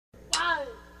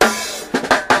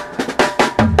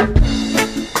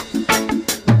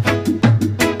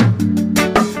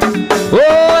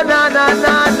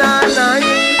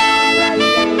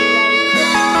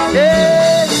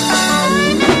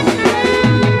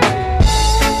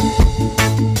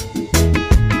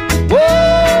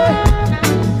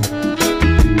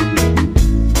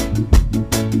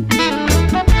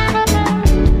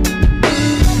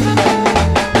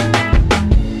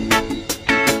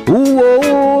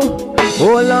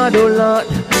Oh Lord, oh Lord,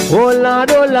 oh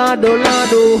Lord, oh Lord, oh Lord,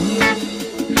 oh.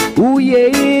 Ooh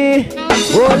yeah,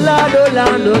 oh Lord, oh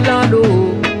Lord, oh Lord,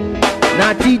 oh.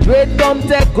 Natty dread come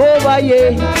take over, yeah.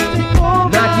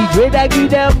 Natty dread I give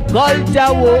them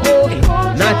culture, whoa.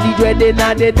 Natty dread in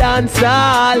the dance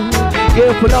hall.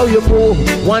 Careful how you move,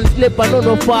 one slip and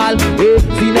no fall. Eh.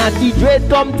 See Natty dread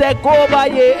come take over,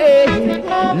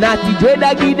 yeah. Natty dread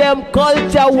I give them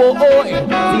culture, whoa.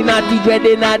 See Natty dread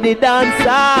in the dance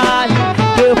hall.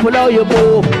 Careful how you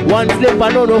move, one slip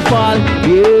and no fall.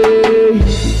 Yeah.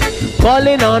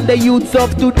 Calling on the youths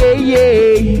of today,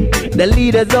 yeah. The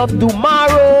leaders of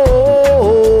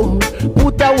tomorrow.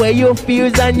 Put away your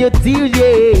fears and your tears,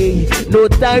 yeah. No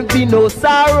time for no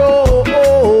sorrow.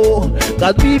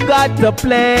 Cause we've got to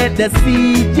plant the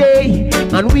seed, yeah.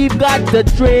 And we've got to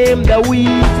trim the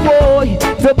weeds, boy.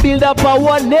 To build up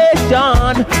our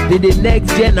nation to the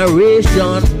next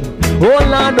generation. Oh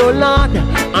Lord,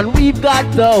 and we've got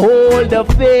to hold the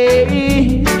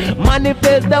faith.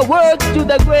 Manifest the works to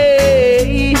the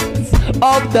grace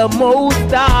of the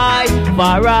Most High,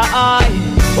 for I.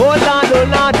 Oh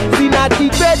Lord, see Natty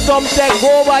dread come take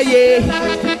over, yeah.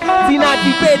 See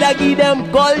Natty dread I give them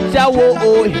culture,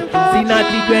 whoa. See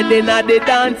Natty dread in the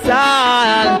dance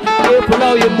hall. Careful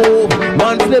how you move,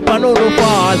 one slip and no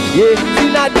fall, yeah. See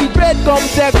Natty dread come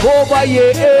take over,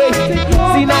 yeah.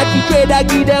 See Natty dread I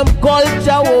give them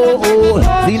culture, whoa.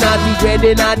 See Natty dread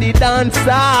in the dance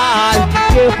hall.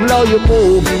 Careful how you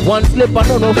move, one slip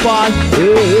and no fall,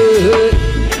 yeah.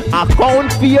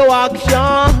 Account for your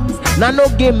actions. Nah no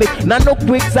gimmick, nah no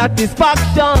quick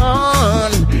satisfaction.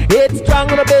 It's strong,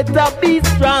 no better be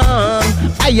strong.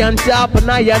 Iron sharp and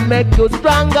iron make you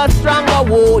stronger, stronger,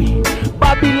 boy.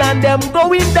 Babylon them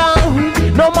going down.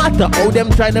 No matter how them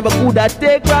try, never could have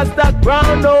take Rasta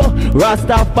ground, no.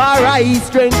 Rastafari,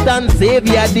 strength and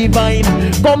savior divine.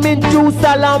 Coming through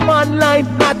Solomon line.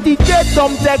 Natty dread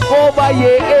come take over,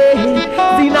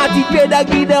 yeah. See Natty dread I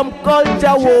give them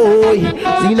culture, boy.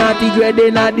 See Natty dread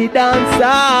in the dance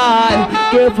hall.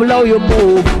 Careful how you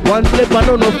move, one slip and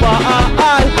no fall.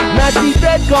 Natty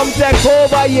dread come take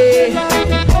over, yeah.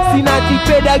 See Natty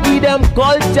dread I give them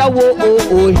culture,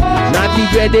 whoa. Natty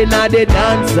dread in the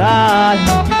dance hall.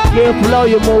 Careful how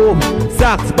you move.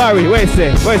 Sax, Barry, where's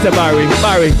it? Where's the Barry?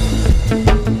 Barry.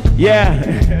 Yeah.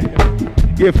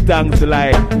 Give thanks to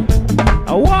life.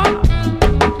 What?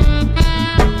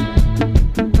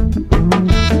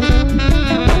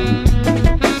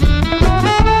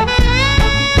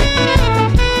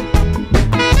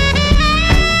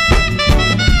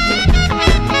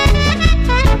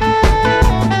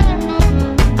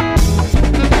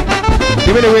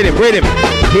 Give me the rhythm.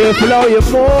 Careful how you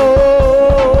move.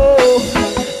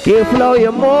 Careful how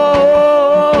you move.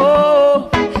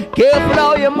 Careful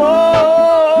how you move.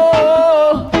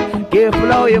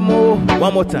 Careful how you move.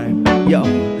 One more time. Yo.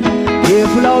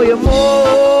 Careful how you move.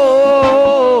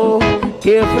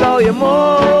 Careful how you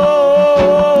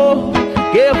move.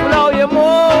 Careful how you move.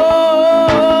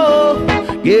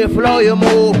 Careful how you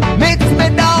move. Mix me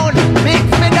down.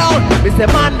 It's a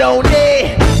man down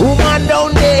there. Woman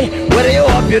down there, whether you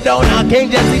up, you down, I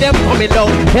can't just see them coming down.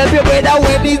 Help your brother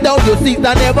when he's down, your sister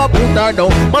never put her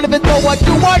down. Man, if it's not what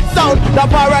you want sound,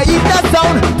 Tafari is the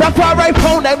sound. Tafari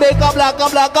found, I make a black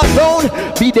sound.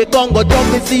 Be the Congo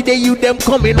drum, me see the youth them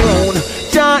coming round.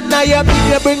 Chant now you beat,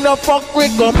 you bring the fuck quick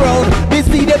come round. Me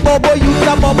see the bubble, you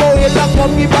the bubble, you lock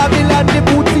up the Babylon, the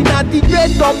boots in Natty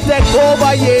dread come take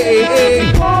over, yeah.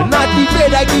 Natty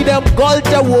dread, I give them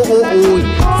culture, whoa.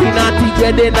 See Natty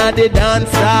dread in the dance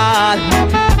hall.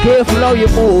 Careful how you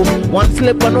move, one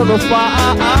slip and no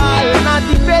fall.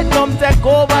 Natty dread come take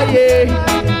over, yeah.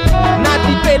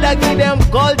 Natty dread, I give them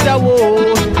culture,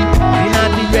 whoa. See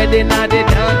Natty dread in the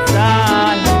dance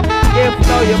hall. Careful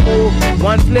how you move,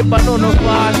 one slip and no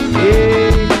fall,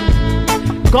 yeah.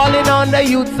 Calling on the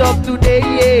youths of today,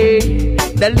 yeah.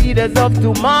 The leaders of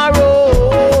tomorrow.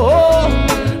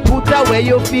 Put away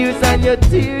your fears and your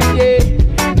tears, yeah.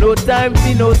 No time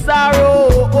for no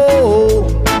sorrow.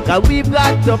 Cause we've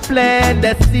got to plant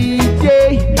the seed,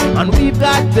 yeah. And we've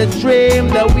got to trim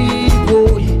the weed,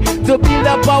 boy. To build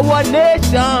up our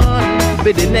nation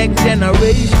for the next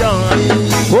generation.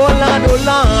 Oh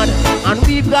Lord, and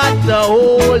we've got to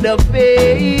hold the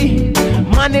faith.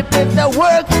 Manifest the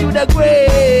works to the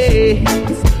grace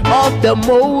of the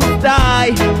Most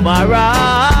High, for I.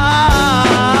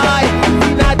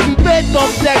 See Natty dread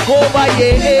come take over,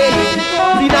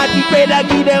 yeah. See Natty dread I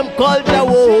give them culture,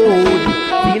 whoa.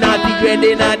 See Natty dread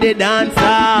in the dance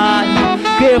hall.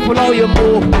 Careful how you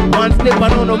move, one slip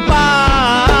and no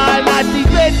fall. Natty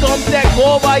dread come take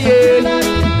over, yeah.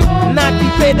 Natty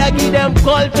dread I give them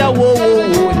culture,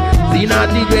 whoa. See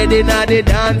naughty dread in the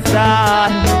dance hall.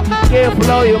 Careful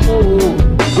how you move.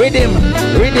 Rhythm,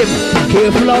 rhythm.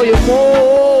 Careful how you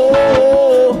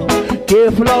move.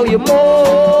 Careful how you move.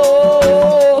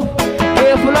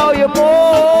 Careful how you move.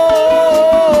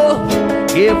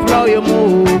 Careful how you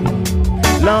move.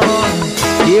 Lord,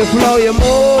 careful how you move.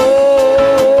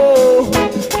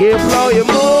 Careful how you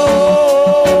move.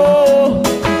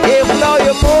 Careful how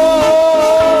you move.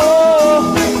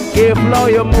 Careful how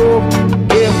you move.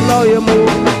 Careful how you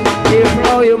move. Careful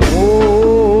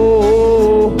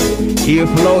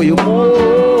how you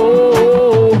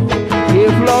move.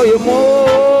 Careful how you move.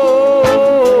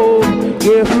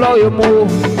 Careful how you move. Careful how you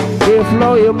move. Careful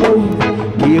how you move.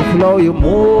 Careful how you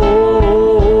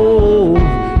move.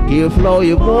 Careful how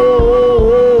you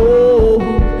move.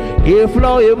 Careful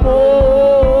how you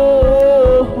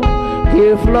move.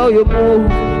 Careful how you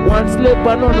move. One slip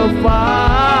and on a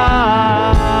fire.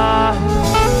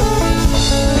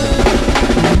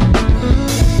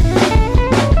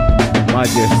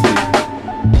 Majesty.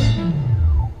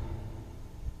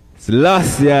 It's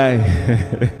lost, yeah.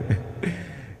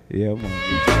 Yeah, man.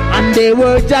 And there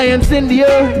were giants in the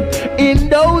earth in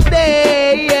those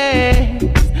days.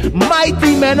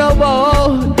 Mighty men of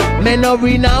old, men of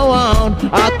renown.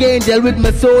 Arkaingelle with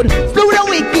my sword slew the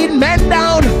wicked men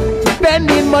down.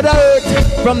 Bending Mother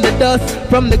Earth from the dust,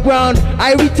 from the ground.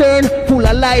 I return full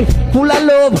of life, full of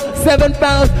love, 7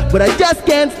 pounds. But I just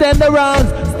can't stand around,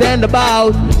 stand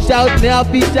about. Shout me up,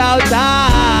 shout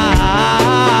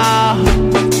ah.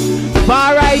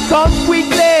 Far I come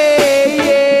quickly,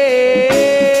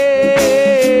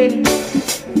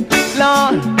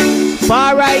 Lord.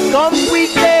 Far I come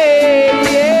quickly,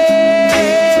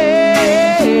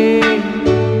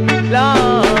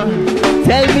 Lord.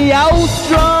 Tell me how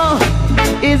strong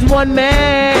is one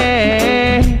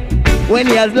man when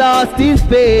he has lost his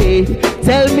faith.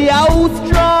 Tell me how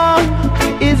strong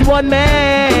is one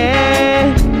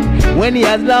man when he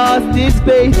has lost his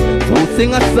faith. So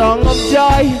sing a song of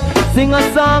joy, sing a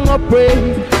song of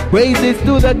praise. Praises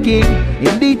to the King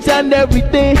in each and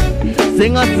everything.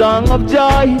 Sing a song of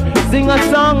joy, sing a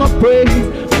song of praise.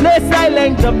 Bless thy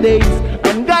length of days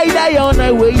and guide thy on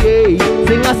thy way.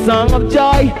 Sing a song of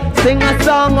joy, sing a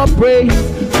song of praise.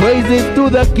 Praises to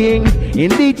the King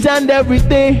in each and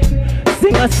everything.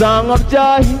 Sing a song of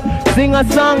joy, sing a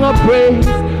song of praise.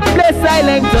 Bless thy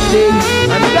length of days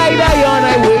and guide thy on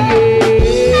thy way.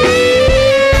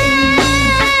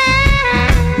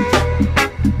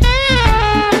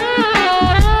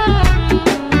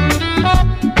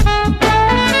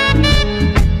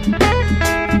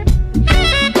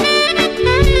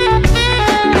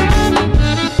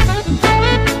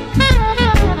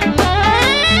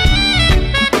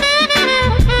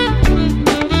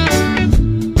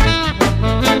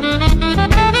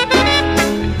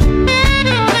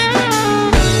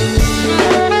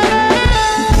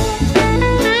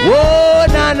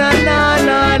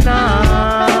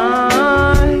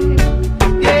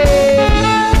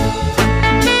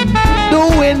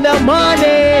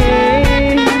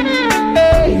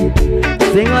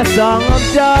 Sing a song of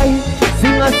joy,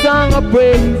 sing a song of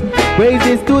praise.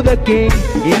 Praises to the King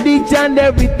in each and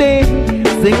everything.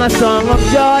 Sing a song of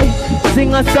joy,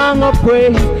 sing a song of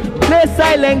praise. Bless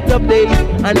thy length of days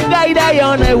and guide thy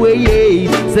on thy way.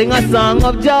 Sing a song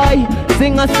of joy,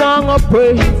 sing a song of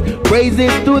praise.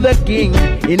 Praises to the King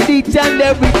in each and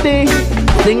everything.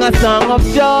 Sing a song of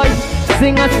joy,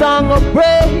 sing a song of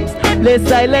praise. Bless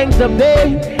thy length of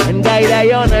days and guide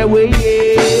thy on thy way.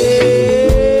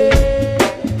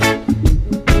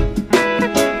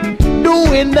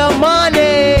 In the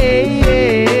morning,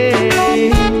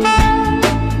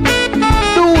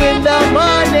 doing the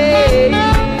morning.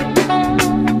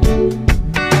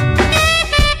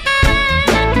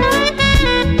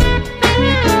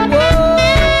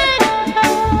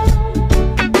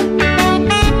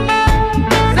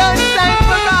 Sunshine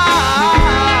for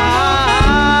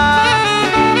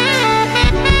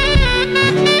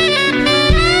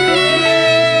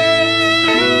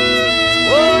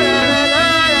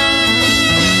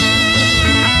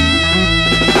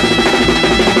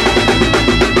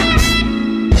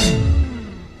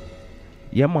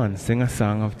Yeah man, sing a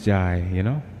song of joy, you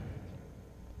know?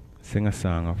 Sing a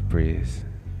song of praise.